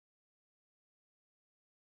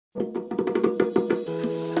Ce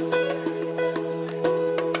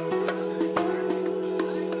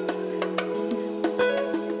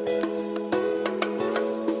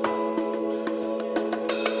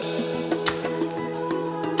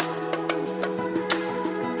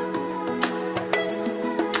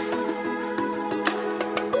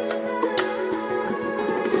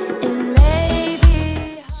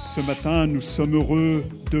matin, nous sommes heureux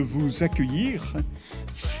de vous accueillir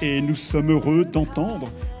et nous sommes heureux d'entendre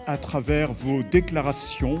à travers vos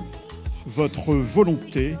déclarations votre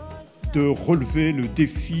volonté de relever le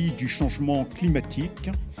défi du changement climatique.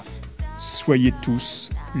 Soyez tous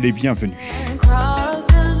les bienvenus.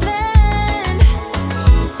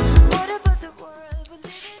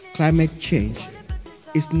 Climate change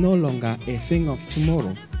is no longer a thing of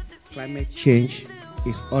tomorrow. Climate change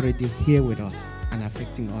is already here with us and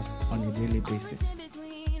affecting us on a daily basis.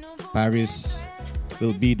 Paris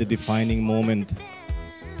will be the defining moment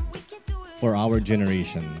for our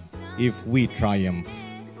generation. If we triumph,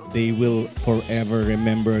 they will forever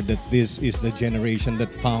remember that this is the generation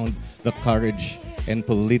that found the courage and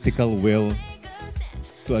political will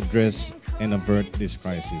to address and avert this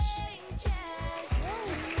crisis.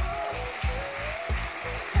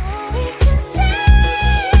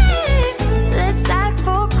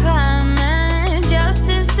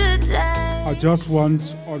 I just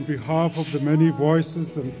want, on behalf of the many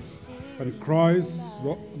voices and cries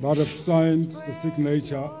that have signed the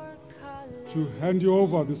signature, to hand you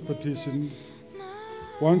over this petition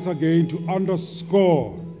once again to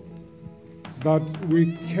underscore that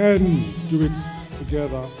we can do it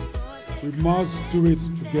together, we must do it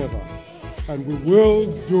together, and we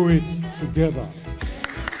will do it together.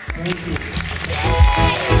 Thank you.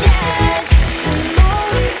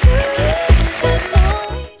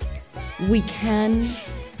 We can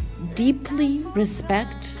deeply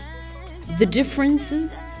respect the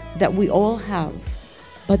differences that we all have,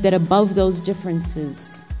 but that above those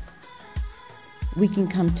differences, we can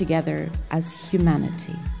come together as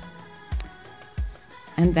humanity.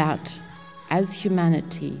 And that as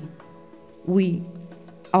humanity, we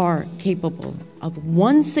are capable of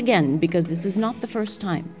once again, because this is not the first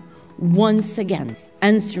time, once again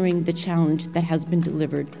answering the challenge that has been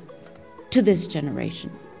delivered to this generation.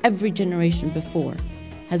 Every generation before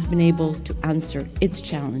has been able to answer its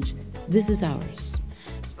challenge. This is ours.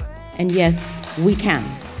 And yes, we can.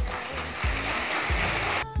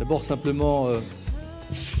 D'abord, simplement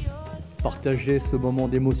partager ce moment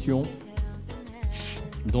d'émotion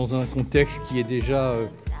dans un contexte qui est déjà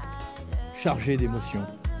chargé d'émotions.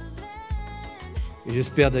 Et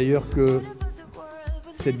j'espère d'ailleurs que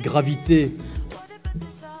cette gravité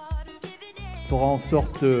fera en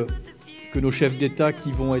sorte que nos chefs d'État, qui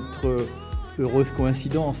vont être, heureuse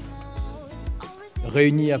coïncidence,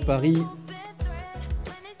 réunis à Paris,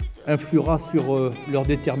 influera sur leur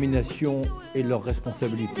détermination et leur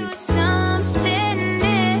responsabilité.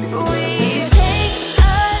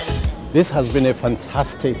 This has been a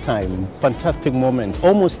fantastic time, fantastic moment,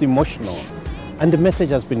 almost emotional. And the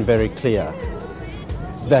message has been very clear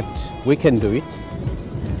that we can do it,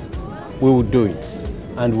 we will do it,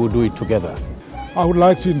 and we'll do it together. I would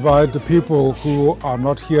like to invite the people who are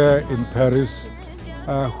not here in Paris,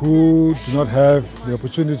 who do not have the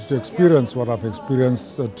opportunity to experience what I've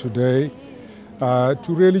experienced today, to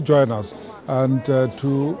really join us and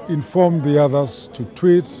to inform the others, to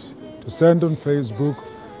tweet, to send on Facebook,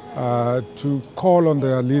 to call on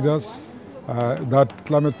their leaders that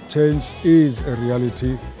climate change is a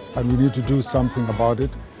reality and we need to do something about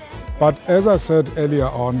it. But as I said earlier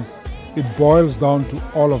on, it boils down to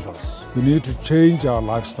all of us. We need to change our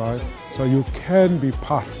lifestyle so you can be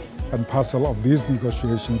part and parcel of these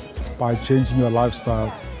negotiations by changing your lifestyle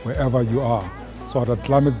wherever you are, so that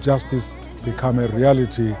climate justice become a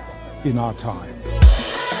reality in our time.